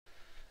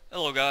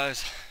Hello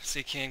guys,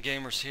 CCan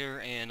Gamers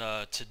here, and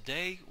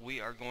today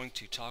we are going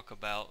to talk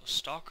about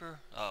Stalker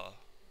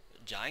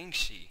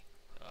Jiangshi.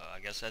 I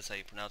guess that's how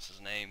you pronounce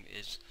his name.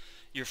 Is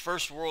your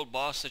first world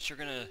boss that you're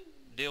gonna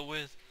deal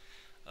with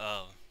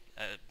uh,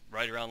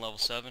 right around level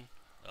 7.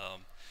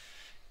 Um,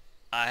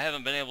 I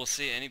haven't been able to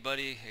see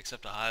anybody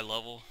except a high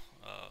level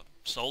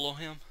solo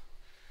him.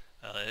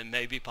 It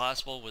may be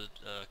possible with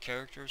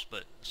characters,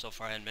 but so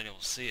far I haven't been able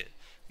to see it.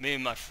 Me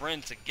and my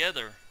friend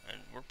together, and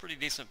we're pretty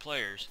decent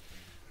players.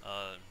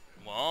 Uh,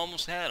 well, I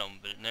almost had him,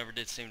 but it never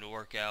did seem to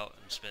work out,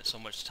 and spent so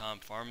much time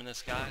farming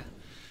this guy.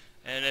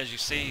 And as you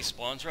see, he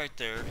spawns right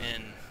there,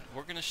 and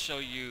we're going to show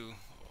you,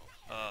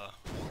 uh,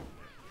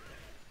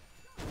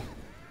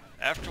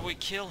 after we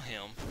kill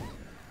him,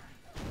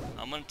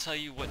 I'm going to tell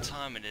you what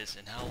time it is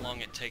and how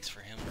long it takes for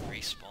him to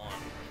respawn.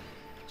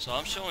 So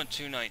I'm showing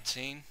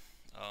 2:19.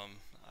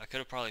 I could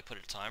have probably put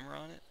a timer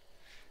on it,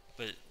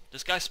 but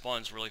this guy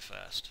spawns really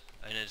fast,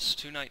 and it's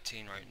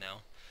 2:19 right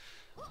now.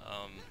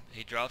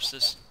 He drops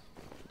this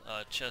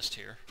chest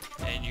here,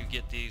 and you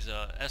get these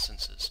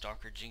essences.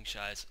 Stalker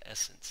Jingshi's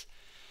essence.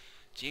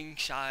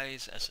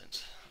 Jingshi's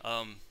essence.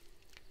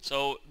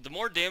 So the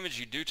more damage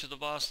you do to the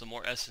boss, the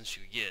more essence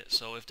you get.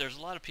 So if there's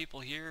a lot of people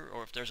here,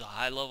 or if there's a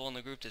high level in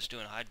the group that's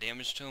doing high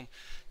damage to him,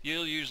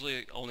 you'll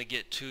usually only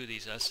get 2 of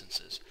these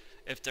essences.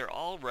 If they're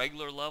all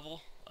regular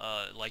level,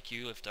 like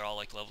you, if they're all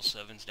like level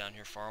 7s down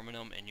here farming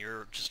them, and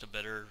you're just a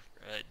better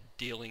at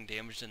dealing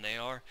damage than they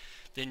are,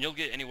 then you'll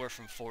get anywhere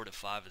from 4 to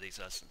 5 of these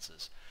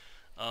essences.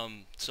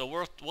 So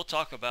we'll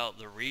talk about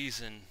the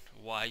reason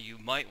why you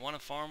might want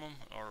to farm them,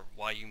 or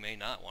why you may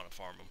not want to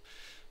farm them.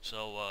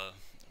 So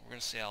we're going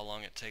to see how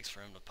long it takes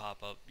for him to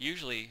pop up.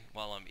 Usually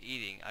while I'm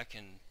eating, I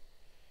can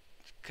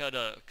cut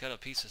a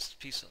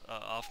piece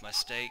off my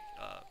steak,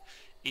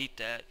 eat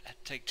that,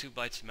 take 2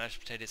 bites of mashed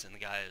potatoes, and the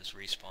guy is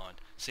respawned.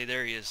 See,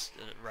 there he is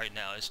right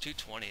now. It's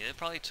 2:20. It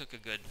probably took a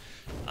good,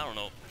 I don't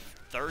know,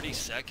 30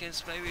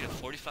 seconds maybe to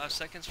 45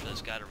 seconds for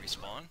this guy to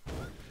respawn.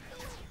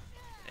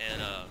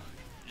 And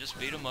just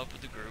beat him up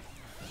with the group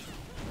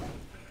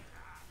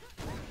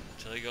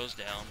until he goes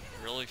down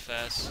really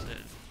fast.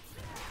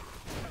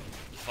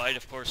 The fight,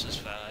 of course, is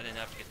fast. I didn't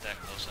have to get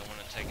that close. I wouldn't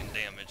have taken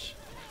damage.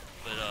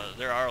 But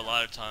there are a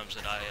lot of times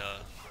that I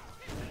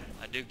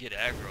do get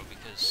aggro,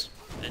 because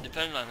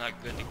depending on how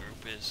good the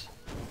group is.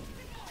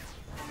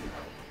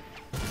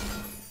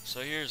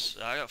 So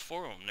I got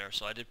 4 of them there,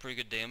 so I did pretty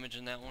good damage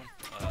in that one.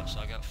 So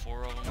I got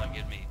 4 of them. That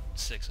gives me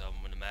 6 of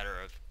them in a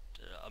matter of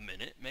a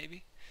minute,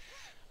 maybe.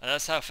 And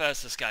that's how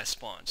fast this guy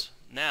spawns.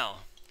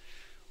 Now,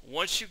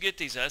 once you get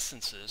these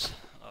essences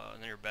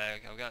in your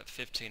bag, I've got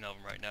 15 of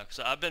them right now, because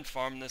I've been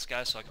farming this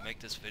guy so I can make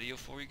this video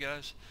for you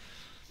guys.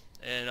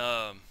 And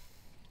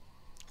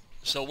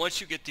so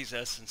once you get these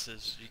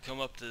essences, you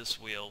come up to this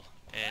wheel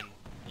and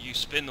you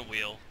spin the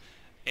wheel.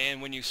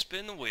 And when you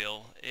spin the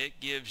wheel, it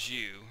gives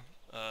you,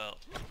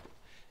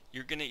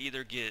 you're going to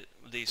either get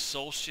these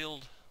soul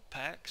shield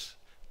packs,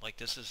 like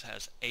this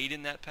has 8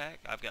 in that pack.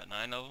 I've got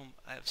 9 of them.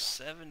 I have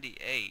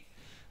 78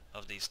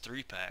 of these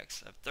 3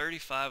 packs. I have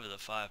 35 of the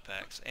 5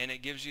 packs, and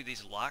it gives you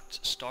these locked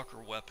stalker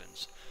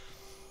weapons.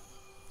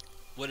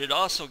 What it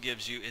also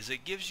gives you is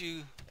it gives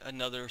you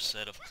another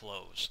set of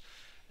clothes,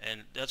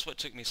 and that's what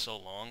took me so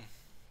long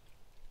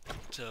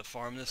to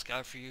farm this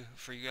guy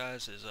for you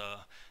guys. Is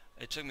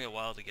it took me a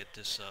while to get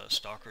this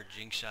Stalker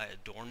Jiangshi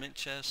adornment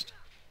chest.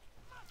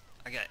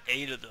 I got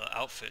 8 of the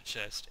outfit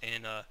chest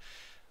and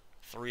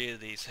 3 of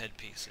these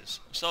headpieces.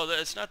 So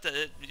it's not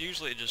that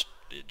usually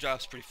it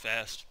drops pretty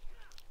fast.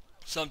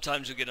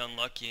 Sometimes you'll get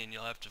unlucky and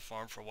you'll have to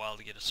farm for a while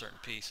to get a certain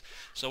piece.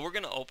 So we're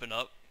going to open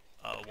up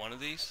one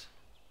of these,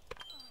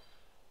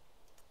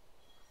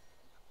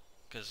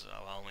 because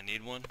I only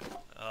need one.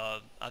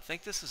 I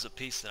think this is a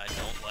piece that I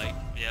don't like.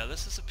 Yeah,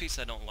 this is a piece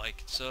I don't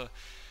like. It's a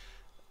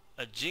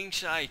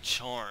Jiangshi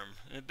charm,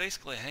 and it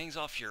basically hangs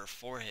off your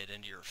forehead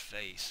into your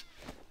face,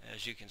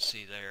 as you can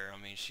see there. I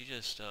mean, she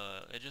just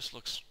it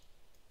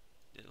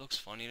looks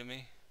funny to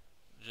me.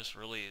 It just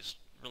really is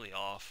really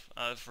off.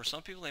 For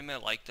some people, they may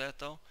like that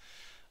though.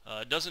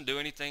 It doesn't do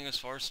anything as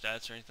far as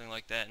stats or anything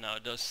like that. Now,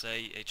 it does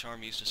say a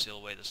charm used to seal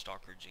away the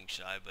Stalker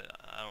Jiangshi, but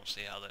I don't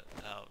see how it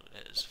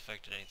has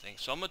affected anything.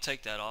 So I'm gonna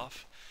take that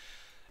off,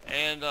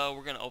 and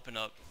we're gonna open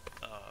up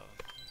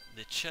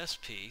the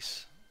chest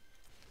piece.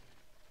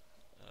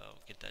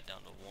 Get that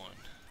down to 1,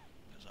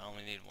 because I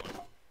only need 1.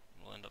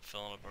 We'll end up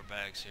filling up our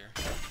bags here.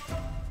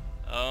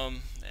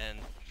 And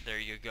there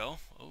you go.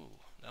 Oh,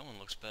 that one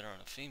looks better on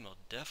a female.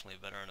 Definitely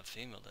better on a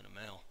female than a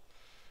male.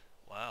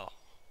 Wow.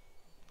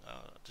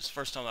 This is the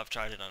first time I've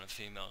tried it on a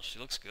female. She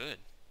looks good.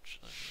 She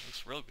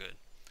looks real good.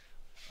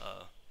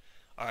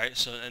 Alright,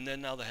 so, and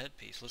then now the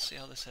headpiece. Let's see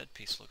how this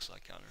headpiece looks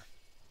like on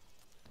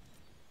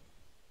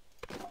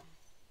her.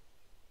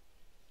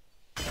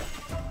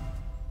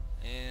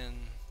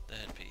 And the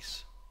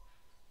headpiece.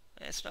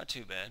 It's not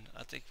too bad.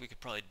 I think we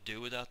could probably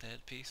do without the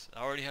headpiece.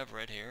 I already have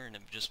red hair, and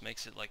it just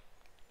makes it like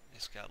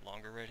it's got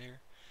longer red hair.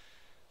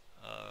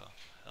 I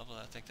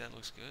think that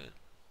looks good.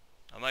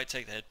 I might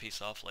take the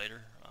headpiece off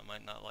later. I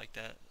might not like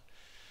that.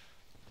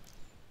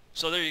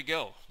 So there you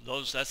go.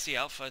 That's the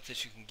outfit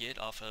that you can get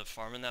off of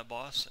farming that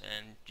boss,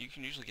 and you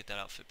can usually get that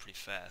outfit pretty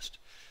fast.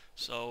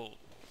 So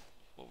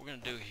what we're gonna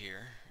do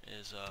here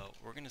is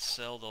we're gonna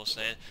sell those.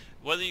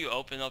 Whether you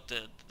open up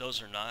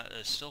those or not,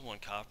 it's still 1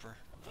 copper.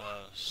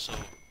 So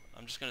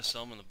I'm just gonna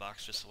sell them in the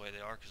box just the way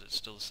they are, because it's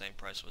still the same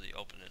price whether you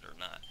open it or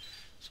not.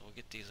 So we'll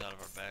get these out of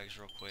our bags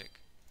real quick.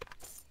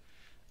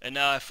 And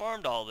now I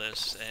farmed all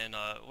this, and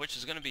which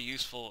is gonna be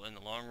useful in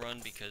the long run,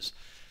 because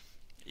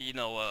you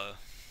know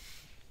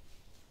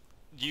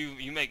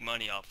you make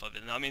money off of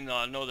it. And I mean,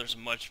 I know there's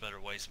much better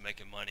ways of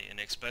making money, and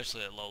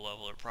especially at low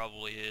level, it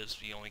probably is.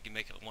 You only can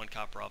make 1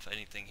 copper off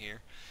anything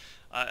here.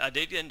 I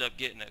did end up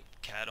getting a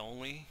cat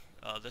only.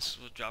 This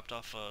was dropped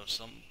off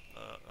some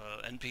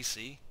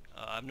NPC.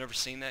 I've never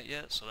seen that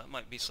yet, so that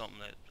might be something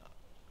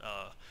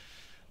that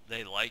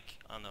they like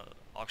on the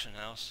auction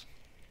house.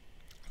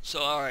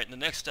 So alright, the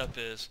next step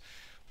is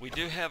we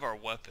do have our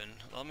weapon.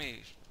 Let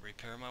me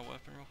repair my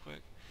weapon real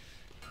quick.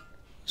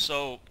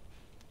 So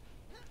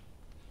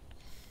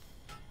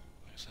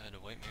I had to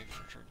wait maybe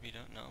for it to be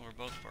done. No, we're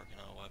both working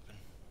on a weapon.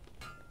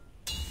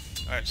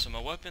 Alright, so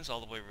my weapon's all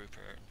the way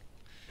repaired.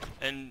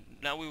 And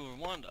now we would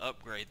want to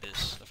upgrade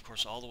this, of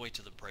course, all the way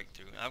to the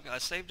breakthrough. I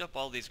saved up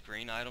all these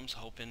green items,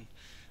 hoping,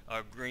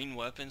 green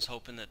weapons,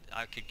 hoping that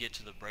I could get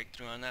to the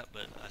breakthrough on that,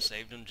 but I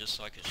saved them just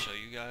so I could show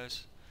you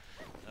guys.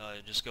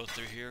 Just go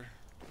through here,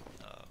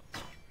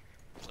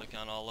 click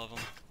on all of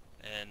them,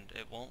 and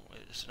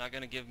it's not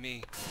going to give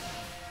me,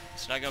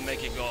 it's not going to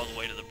make it go all the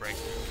way to the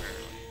breakthrough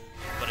apparently.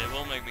 But it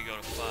will make me go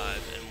to 5,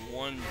 and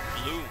 1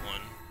 blue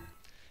one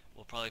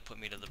will probably put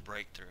me to the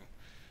breakthrough.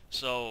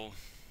 So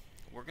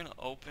we're gonna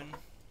open.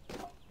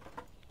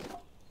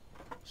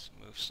 Let's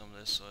move some of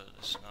this so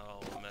it's not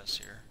all a mess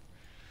here.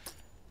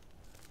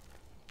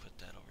 Put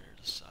that over here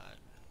to the side.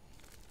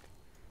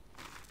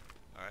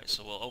 Alright,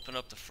 so we'll open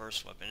up the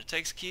first weapon. It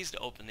takes keys to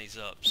open these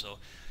up, so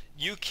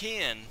you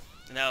can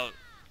now.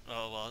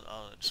 Oh well,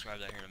 I'll describe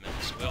that here in a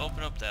minute. So we'll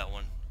open up that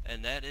one.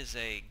 And that is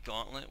a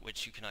gauntlet,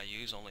 which you cannot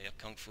use, only a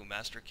Kung Fu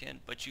Master can,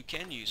 but you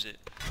can use it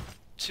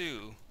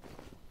to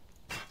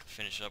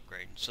finish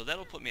upgrading. So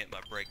that'll put me at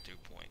my breakthrough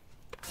point.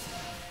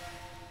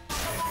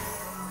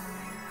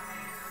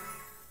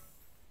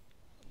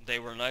 They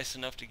were nice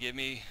enough to give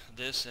me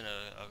this in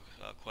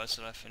a quest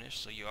that I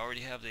finished, so you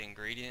already have the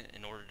ingredient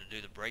in order to do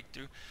the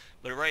breakthrough.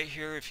 But right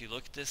here, if you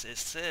look at this, it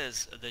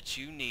says that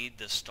you need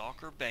the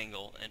Stalker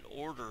Bangle in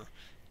order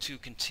to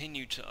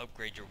continue to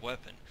upgrade your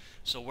weapon.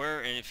 So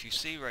and if you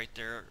see right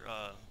there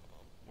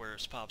where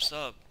it pops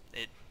up,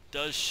 it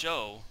does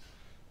show,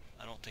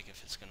 I don't think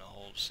if it's gonna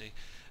hold, see,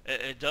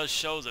 it does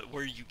show that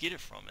where you get it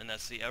from, and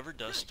that's the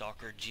Everdust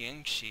Stalker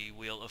Jiangshi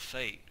Wheel of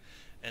Fate.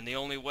 And the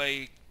only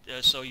way,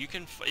 so you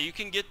can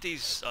get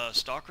these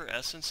Stalker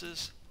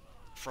essences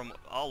from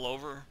all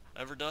over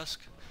Everdusk,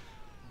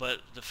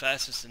 but the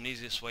fastest and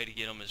easiest way to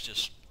get them is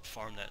just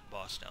farm that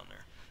boss down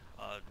there,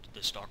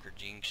 the Stalker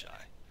Jiangshi.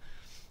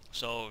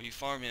 So you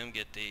farm him,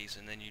 get these,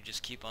 and then you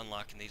just keep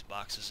unlocking these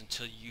boxes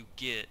until you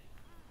get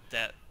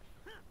that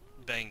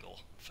bangle.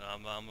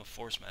 I'm a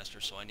Force Master,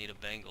 so I need a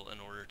bangle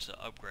in order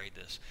to upgrade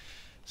this.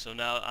 So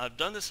now I've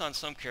done this on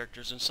some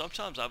characters, and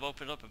sometimes I've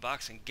opened up a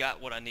box and got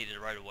what I needed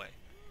right away.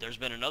 There's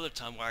been another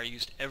time where I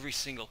used every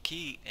single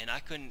key and I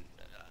couldn't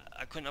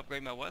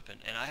upgrade my weapon,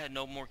 and I had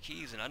no more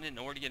keys, and I didn't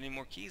know where to get any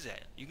more keys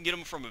at. You can get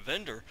them from a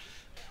vendor,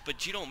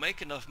 but you don't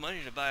make enough money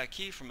to buy a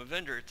key from a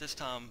vendor at this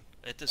time,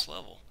 at this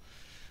level.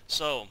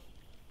 So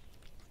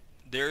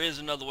there is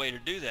another way to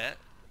do that.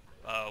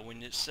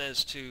 When it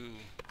says to,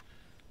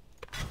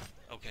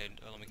 okay,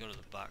 let me go to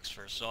the box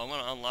first. So I'm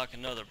going to unlock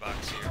another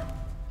box here,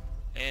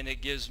 and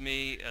it gives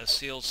me a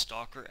sealed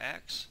Stalker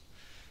axe.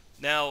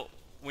 Now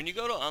when you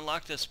go to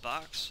unlock this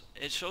box,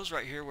 it shows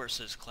right here where it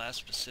says class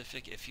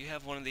specific. If you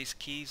have one of these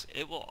keys,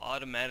 it will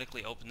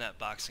automatically open that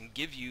box and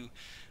give you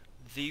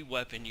the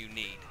weapon you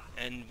need,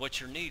 and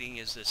what you're needing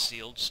is this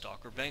sealed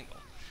Stalker Bangle.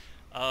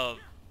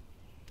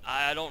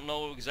 I don't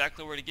know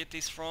exactly where to get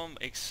these from,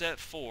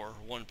 except for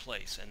one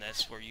place, and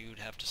that's where you'd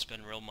have to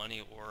spend real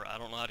money, or I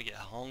don't know how to get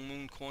Hong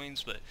Moon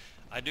coins, but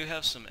I do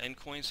have some end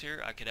coins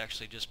here. I could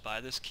actually just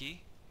buy this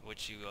key,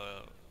 which you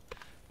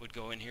would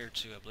go in here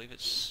to, I believe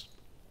it's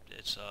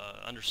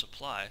under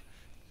supply,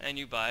 and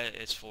you buy it.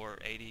 It's for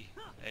 80.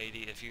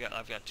 If you got,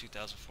 I've got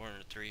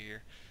 2,403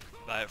 here.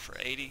 Buy it for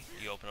 80.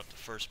 You open up the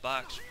first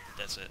box.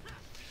 That's it.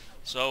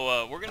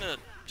 So we're gonna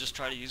just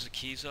try to use the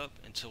keys up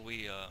until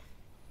we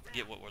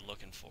get what we're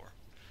looking for.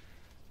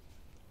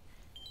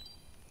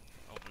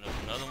 Open up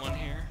another one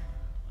here.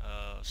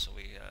 So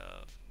we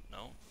have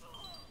no.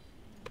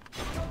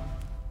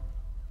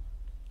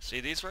 See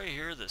these right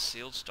here, the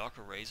sealed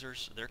Stalker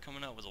Razors. They're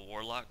coming out with a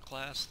Warlock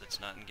class that's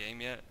not in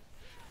game yet,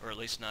 or at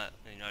least not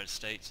in the United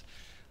States.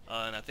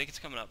 And I think it's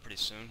coming out pretty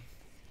soon,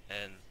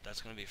 and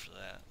that's going to be for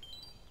that.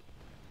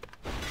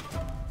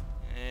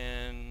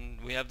 And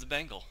we have the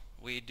bangle.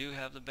 We do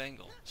have the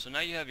bangle. So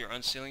now you have your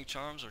unsealing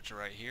charms, which are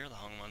right here, the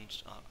hung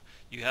ones.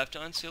 You have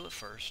to unseal it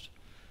first.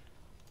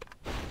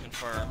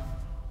 Confirm.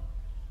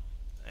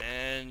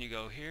 And you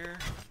go here.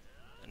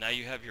 now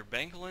you have your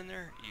bangle in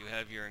there, you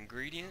have your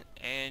ingredient,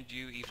 and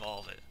you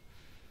evolve it.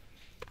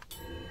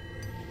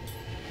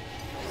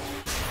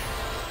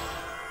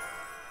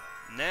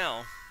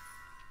 Now,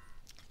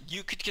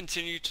 you could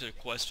continue to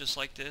quest just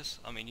like this.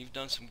 I mean, you've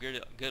done some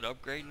good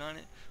upgrading on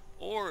it.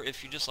 Or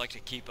if you just like to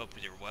keep up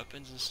with your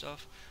weapons and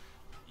stuff,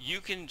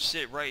 you can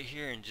sit right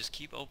here and just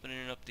keep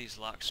opening up these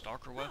locked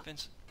stalker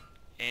weapons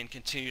and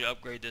continue to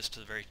upgrade this to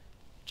the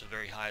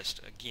very highest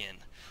again.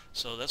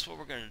 So that's what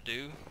we're going to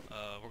do.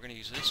 We're going to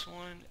use this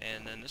one,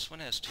 and then this one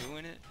has 2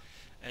 in it,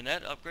 and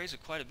that upgrades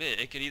it quite a bit.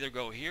 It could either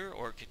go here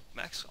or it could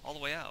max all the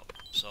way out.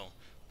 So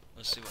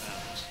let's see what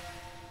happens.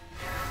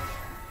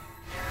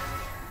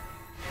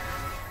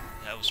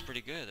 That was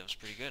pretty good. That was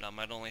pretty good. I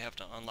might only have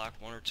to unlock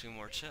 1 or 2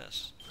 more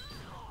chests.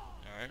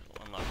 Alright,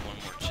 unlock 1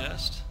 more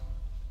chest.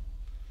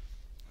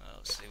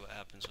 Let's see what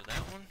happens with that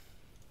one.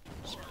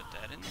 Let's put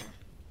that in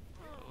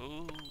there.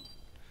 Ooh.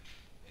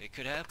 It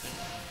could happen.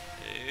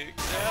 It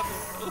could happen.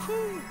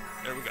 Woohoo!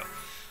 There we go.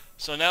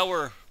 So now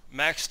we're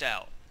maxed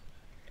out.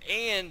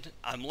 And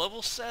I'm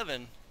level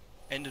 7.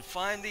 And to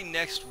find the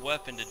next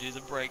weapon to do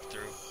the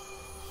breakthrough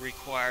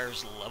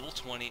requires level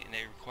 20. And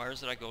it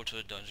requires that I go to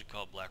a dungeon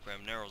called Black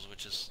Ram Narrows,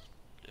 which is,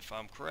 if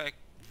I'm correct,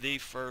 the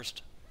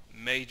first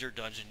major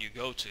dungeon you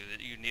go to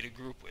that you need a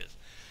group with.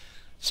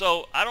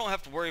 So I don't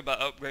have to worry about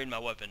upgrading my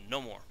weapon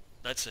no more.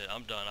 That's it,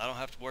 I'm done. I don't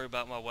have to worry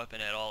about my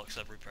weapon at all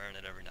except repairing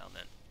it every now and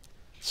then.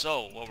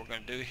 So what we're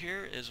going to do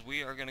here is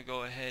we are going to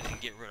go ahead and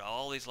get rid of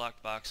all these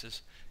locked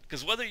boxes,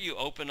 because whether you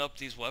open up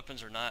these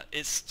weapons or not,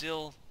 it's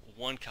still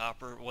 1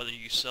 copper. Whether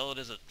you sell it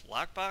as a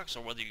lockbox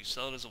or whether you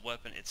sell it as a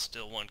weapon, it's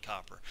still 1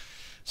 copper.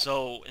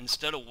 So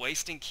instead of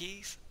wasting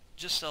keys,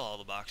 just sell all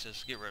the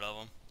boxes, get rid of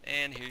them.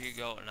 And here you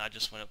go, and I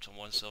just went up to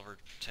 1 silver,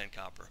 10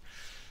 copper.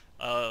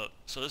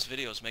 So this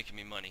video is making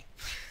me money.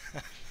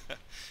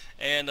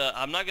 And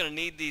I'm not going to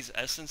need these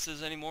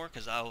essences anymore,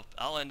 because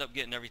I'll end up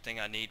getting everything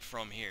I need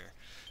from here.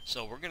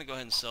 So we're going to go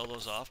ahead and sell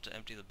those off to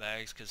empty the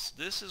bags, because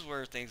this is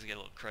where things get a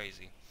little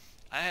crazy.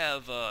 I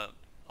have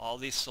all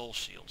these soul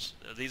shields.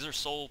 These are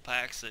soul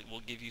packs that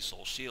will give you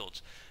soul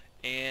shields.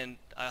 And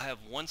I have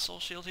 1 soul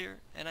shield here,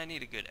 and I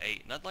need a good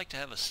 8. And I'd like to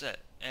have a set.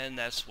 And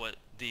that's what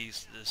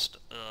this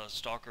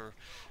Stalker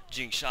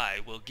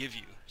Jiangshi will give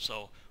you.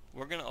 So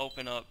we're going to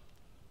open up...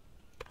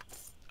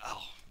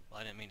 Oh,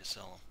 I didn't mean to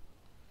sell them.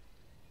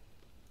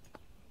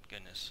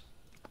 Goodness.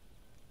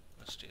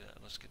 Let's do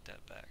that. Let's get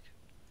that back.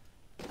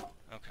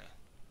 Okay.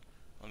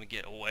 Let me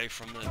get away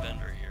from the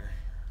vendor here.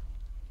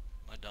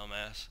 My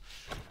dumbass.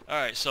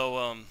 Alright,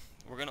 so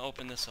we're going to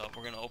open this up.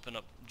 We're going to open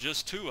up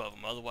just 2 of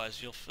them.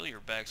 Otherwise, you'll fill your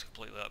bags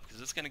completely up,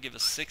 because it's going to give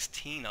us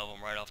 16 of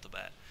them right off the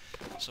bat.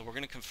 So we're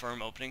going to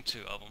confirm opening 2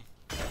 of them.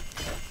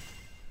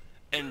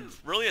 And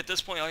really, at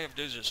this point, all you have to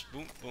do is just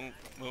boom, boom,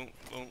 boom,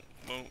 boom,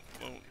 boom,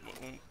 boom,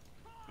 boom,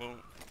 boom,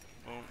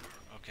 boom.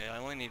 Okay, I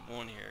only need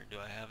 1 here. Do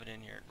I have it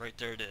in here? Right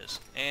there it is.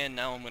 And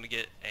now I'm going to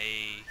get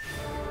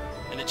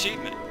an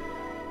achievement.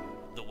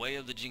 The Way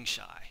of the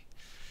Jiangshi.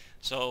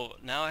 So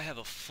now I have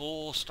a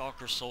full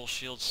Stalker Soul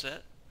Shield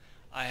set.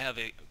 I have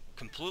a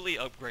completely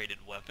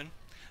upgraded weapon.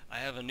 I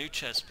have a new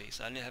chest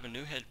piece. I have a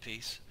new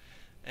headpiece.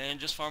 And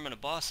just farming a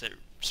boss that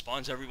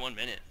spawns every 1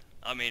 minute.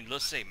 I mean,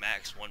 let's say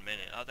max 1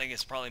 minute. I think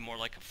it's probably more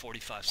like a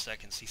 45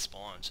 seconds he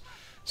spawns.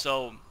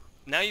 So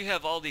now you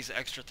have all these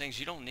extra things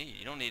you don't need.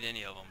 You don't need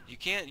any of them. You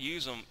can't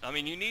use them. I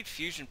mean, you need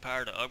fusion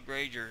power to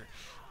upgrade your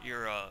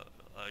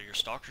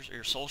stalkers,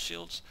 your soul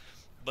shields.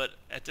 But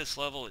at this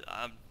level,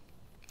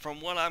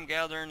 from what I'm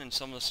gathering and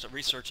some of the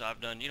research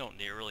I've done, you don't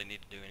really need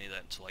to do any of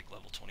that until like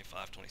level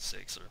 25,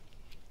 26, or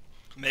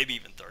maybe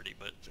even 30.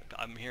 But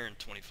I'm hearing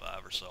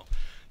 25 or so.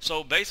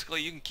 So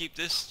basically, you can keep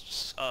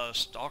this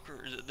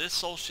this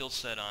soul shield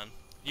set on.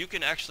 You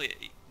can actually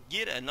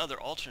get another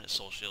alternate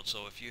soul shield.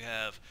 So if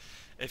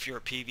you're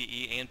a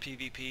PvE and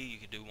PvP, you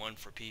could do 1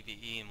 for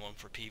PvE and 1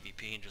 for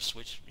PvP, and just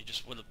switch. You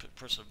just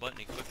press a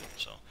button, equip it.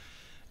 So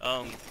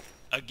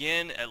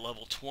again, at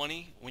level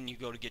 20, when you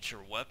go to get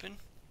your weapon,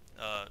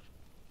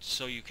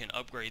 so you can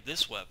upgrade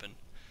this weapon,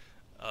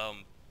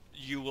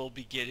 you will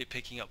be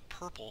picking up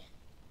purple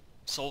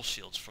soul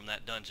shields from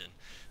that dungeon.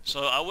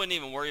 So I wouldn't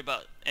even worry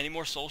about any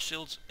more soul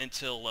shields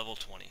until level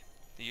 20.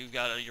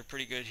 You're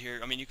pretty good here.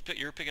 I mean,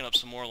 you're picking up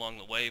some more along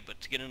the way, but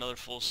to get another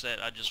full set,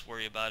 I'd just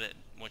worry about it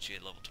once you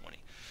hit level 20.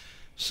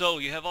 So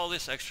you have all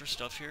this extra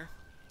stuff here,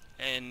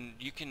 and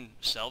you can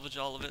salvage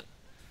all of it.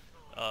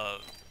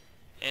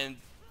 And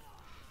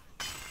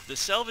the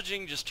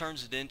salvaging just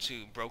turns it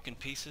into broken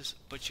pieces,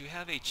 but you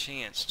have a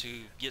chance to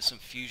get some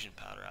fusion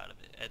powder out of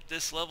it. At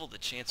this level, the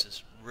chance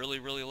is really,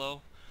 really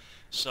low.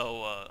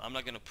 So I'm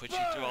not going to put you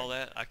through all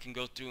that. I can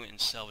go through and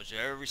salvage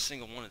every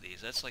single one of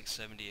these. That's like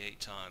 78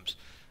 times.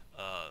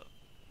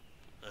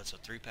 That's a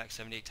 3-pack,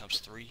 78 times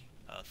 3,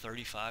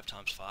 35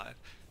 times 5,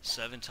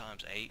 7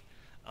 times 8.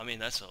 I mean,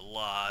 that's a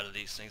lot of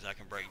these things I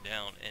can break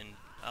down, and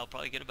I'll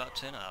probably get about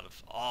 10 out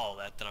of all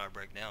that I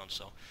break down.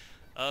 So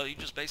you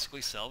just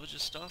basically salvage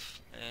this stuff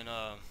and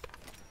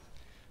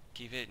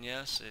keep hitting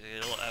yes.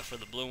 For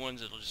the blue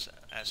ones, it'll just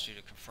ask you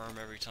to confirm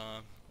every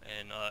time.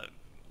 And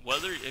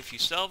if you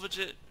salvage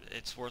it,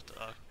 it's worth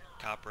a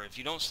copper. If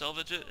you don't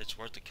salvage it, it's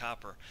worth a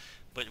copper.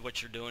 But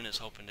what you're doing is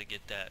hoping to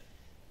get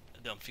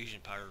them fusion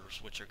powders,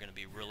 which are going to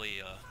be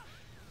really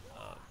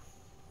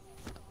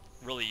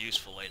really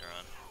useful later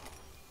on.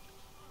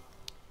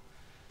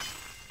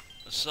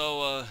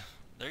 So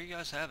there you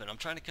guys have it. I'm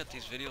trying to cut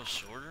these videos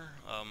shorter.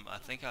 I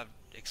think I've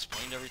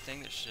explained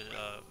everything that should.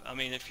 I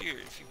mean, if you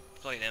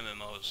play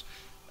MMOs,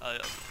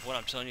 what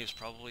I'm telling you is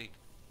probably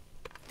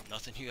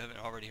nothing you haven't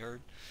already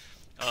heard.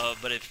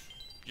 But if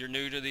you're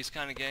new to these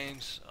kind of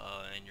games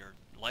and you're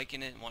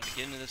liking it and want to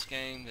get into this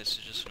game, this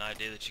is just an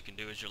idea that you can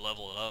do as you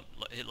level it up.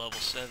 Hit level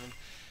 7,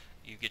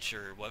 you get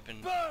your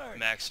weapon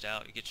maxed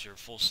out, you get your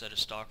full set of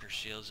Stalker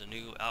shields, a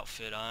new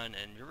outfit on,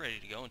 and you're ready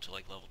to go until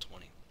like level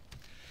 20.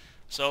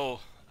 So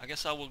I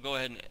guess I will go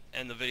ahead and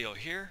end the video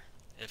here.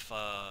 If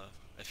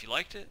you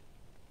liked it,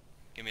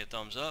 give me a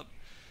thumbs up.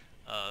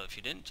 If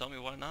you didn't, tell me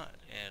why not.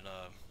 And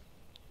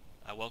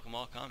I welcome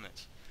all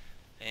comments.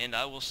 And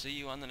I will see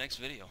you on the next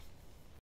video.